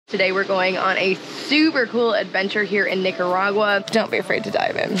Today we're going on a super cool adventure here in Nicaragua. Don't be afraid to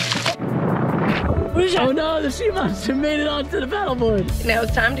dive in. Oh no, the sea monster made it onto the paddleboard. Now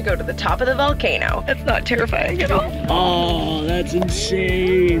it's time to go to the top of the volcano. That's not terrifying at all. Oh, that's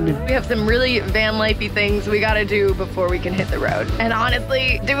insane. We have some really van lifey things we gotta do before we can hit the road. And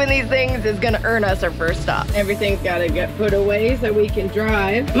honestly, doing these things is gonna earn us our first stop. Everything's gotta get put away so we can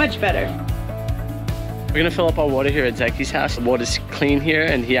drive much better. We're gonna fill up our water here at Zeki's house. The water's clean here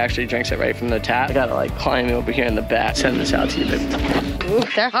and he actually drinks it right from the tap. I gotta like climb over here in the back. Send this out to you, baby. Ooh,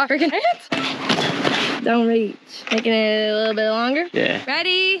 they're hot freaking hands. Don't reach. Making it a little bit longer. Yeah.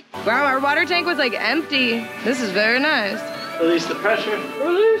 Ready? Wow, our water tank was like empty. This is very nice. Release the pressure.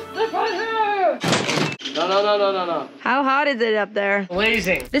 Release the pressure! No. How hot is it up there?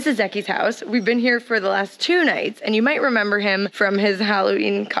 Blazing. This is Zeki's house. We've been here for the last 2 nights, and you might remember him from his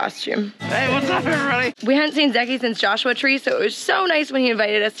Halloween costume. Hey, what's up, everybody? We hadn't seen Zeki since Joshua Tree, so it was so nice when he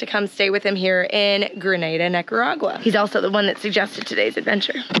invited us to come stay with him here in Granada, Nicaragua. He's also the one that suggested today's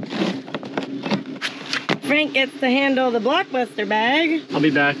adventure. Frank gets to handle the blockbuster bag. I'll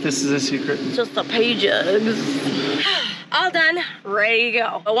be back. This is a secret. Just the pay jugs. All done, ready to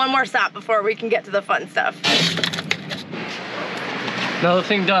go. But one more stop before we can get to the fun stuff. Another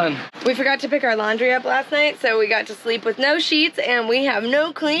thing done. We forgot to pick our laundry up last night, so we got to sleep with no sheets and we have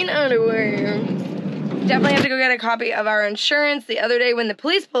no clean underwear. Definitely have to go get a copy of our insurance. The other day when the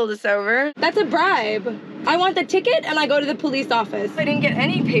police pulled us over, that's a bribe. I want the ticket and I go to the police office. I didn't get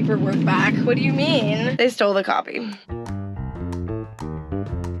any paperwork back. What do you mean? They stole the copy.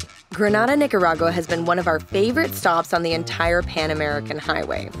 Granada, Nicaragua has been one of our favorite stops on the entire Pan-American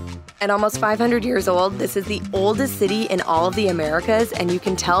Highway. At almost 500 years old, this is the oldest city in all of the Americas, and you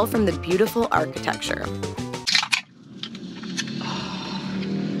can tell from the beautiful architecture.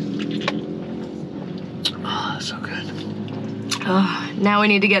 Oh, so good. Oh, now we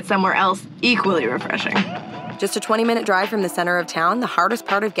need to get somewhere else equally refreshing. Just a 20-minute drive from the center of town, the hardest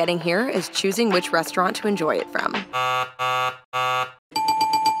part of getting here is choosing which restaurant to enjoy it from.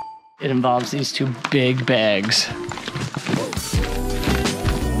 It involves these 2 big bags.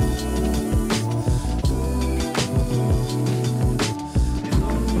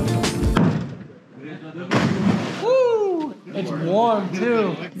 Woo! It's warm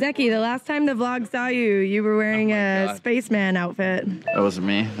too. Zeki, the last time the vlog saw you, you were wearing a spaceman outfit. That wasn't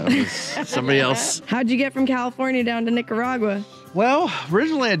me. That was somebody else. How'd you get from California down to Nicaragua? Well,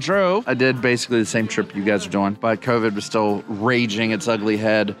 originally I drove. I did basically the same trip you guys are doing, but COVID was still raging its ugly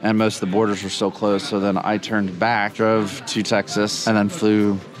head, and most of the borders were still closed. So then I turned back, drove to Texas, and then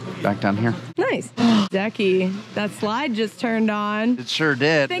flew back down here. Nice. Zeki, that slide just turned on. It sure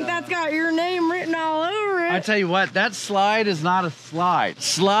did. I think that's got your name written all over it. I tell you what, that slide is not a slide.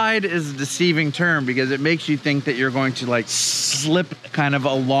 Slide is a deceiving term because it makes you think that you're going to like slip kind of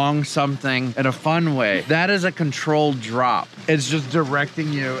along something in a fun way. That is a controlled drop. It's just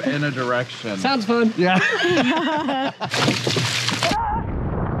directing you in a direction. Sounds fun. Yeah.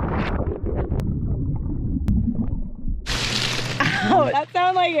 Oh, that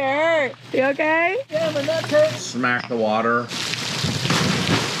sounded like it hurt. You okay? Yeah, my nuts hurt. Smack the water.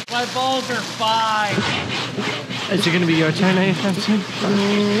 My balls are fine. Is it gonna be your turn anytime soon?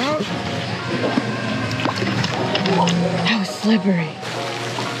 No. That was slippery.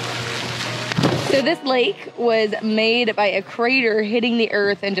 So this lake was made by a crater hitting the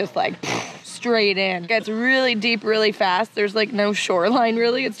earth and just like straight in. It gets really deep really fast. There's like no shoreline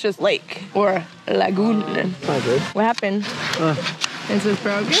really. It's just lake or lagoon. Oh, good. What happened? Is this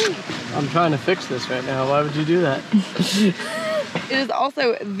broken? I'm trying to fix this right now. Why would you do that? It is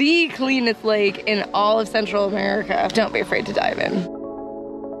also the cleanest lake in all of Central America. Don't be afraid to dive in.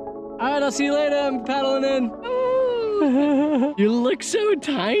 All right, I'll see you later. I'm paddling in. You look so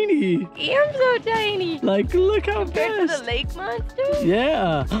tiny. I am so tiny. Like, look how Compared to fast. the lake monster?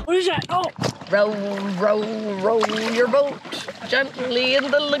 Yeah. What is that? Oh. Row, row, row your boat gently in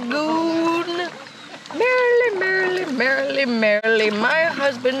the lagoon. Merrily, merrily, merrily, merrily, my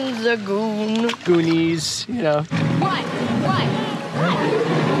husband's a goon. Goonies, you know. What?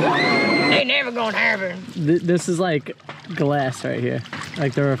 Ain't never gonna happen. This is like glass right here.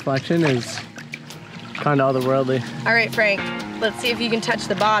 Like the reflection is kind of otherworldly. All right, Frank, let's see if you can touch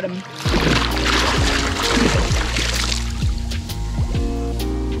the bottom.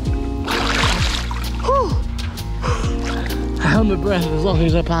 I held my breath as long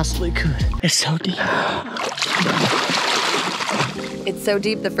as I possibly could. It's so deep. It's so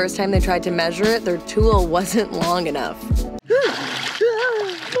deep, the first time they tried to measure it, their tool wasn't long enough.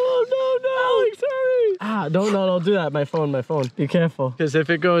 Oh, no, Alex, hurry. Ah, don't do that. My phone. Be careful. Because if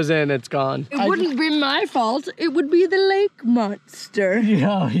it goes in, it's gone. It wouldn't be my fault. It would be the lake monster.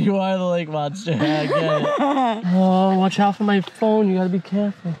 Yeah, you are the lake monster. I get it. Oh, watch out for my phone. You gotta be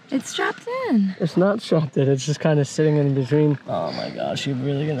careful. It's strapped in. It's not strapped in. It's just kind of sitting in between. Oh my gosh, you're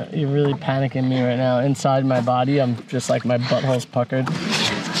really panicking me right now. Inside my body, I'm just like my butthole's puckered.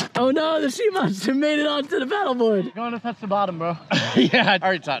 Oh no, the sea monster made it onto the paddleboard. You're going to touch the bottom, bro. Yeah, I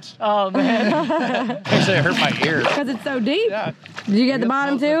already touched. Oh man. Actually, it hurt my ears. Because it's so deep. Yeah. Did you get the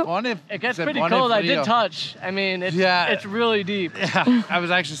bottom too? It gets pretty cold. I did touch. I mean, it's really deep. Yeah, I was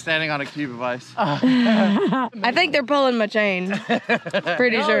actually standing on a cube of ice. I think they're pulling my chain.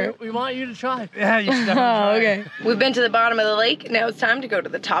 Pretty sure. We want you to try. Yeah, you should definitely try. Okay. We've been to the bottom of the lake. Now it's time to go to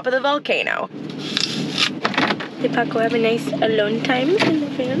the top of the volcano. Did Paco have a nice alone time in the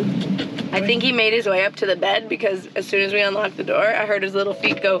van? I think he made his way up to the bed because as soon as we unlocked the door, I heard his little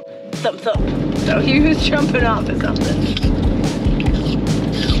feet go thump thump. So he was jumping off of something.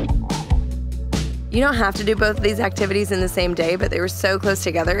 You don't have to do both of these activities in the same day, but they were so close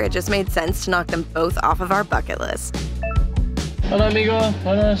together, it just made sense to knock them both off of our bucket list. Hola, amigo.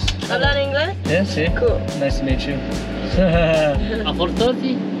 Buenas. Hablan English? Yes, sí. Cool. Nice to meet you. A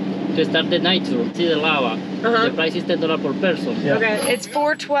 4:30 to start the night tour. See the lava. The price is $10 per person. Yeah. Okay, it's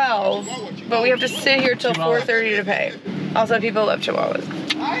 4:12, but we have to sit here till 4:30 to pay. Also, people love chihuahuas.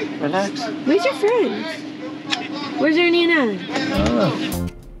 Relax. Where's your friends? Where's Ernie and Alan?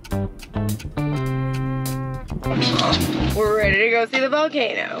 We're ready to go see the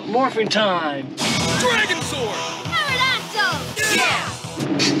volcano. Morphing time. Dragon sword!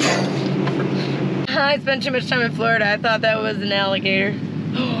 I spent too much time in Florida. I thought that was an alligator.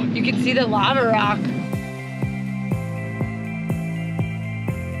 You can see the lava rock.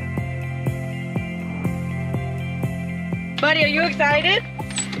 Buddy, are you excited?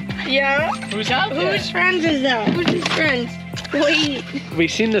 Yeah? Who's out there? Whose friends is that? Who's his friends? Wait.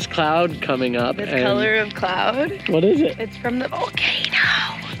 We've seen this cloud coming up. This and color of cloud? What is it? It's from the volcano.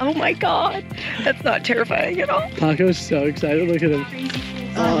 Oh my God. That's not terrifying at all. Paco's so excited. Look at him.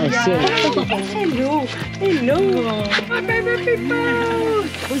 Oh, sick. Hello. Hello. My favorite people.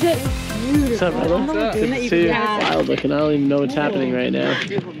 What's it? What's up, brother? Good to see you. Yeah. Wild looking. I don't even know what's happening right now.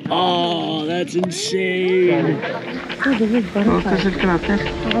 Oh, that's insane.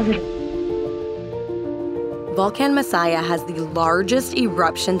 Volcán Masaya has the largest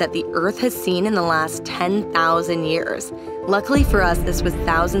eruption that the Earth has seen in the last 10,000 years. Luckily for us, this was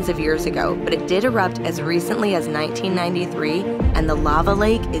thousands of years ago, but it did erupt as recently as 1993, and the lava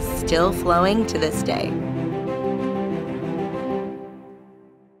lake is still flowing to this day.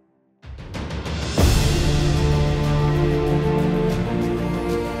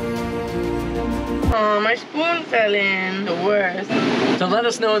 Oh, my spoon fell in. The worst. So let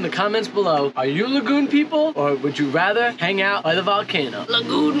us know in the comments below, are you Lagoon people or would you rather hang out by the volcano?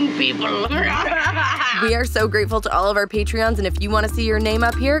 Lagoon people. We are so grateful to all of our Patreons, and if you want to see your name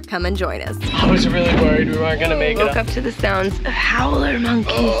up here, come and join us. I was really worried we weren't gonna make it. Woke up to the sounds of howler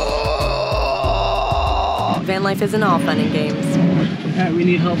monkeys. Van life isn't all fun and games. All right, we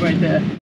need help right there.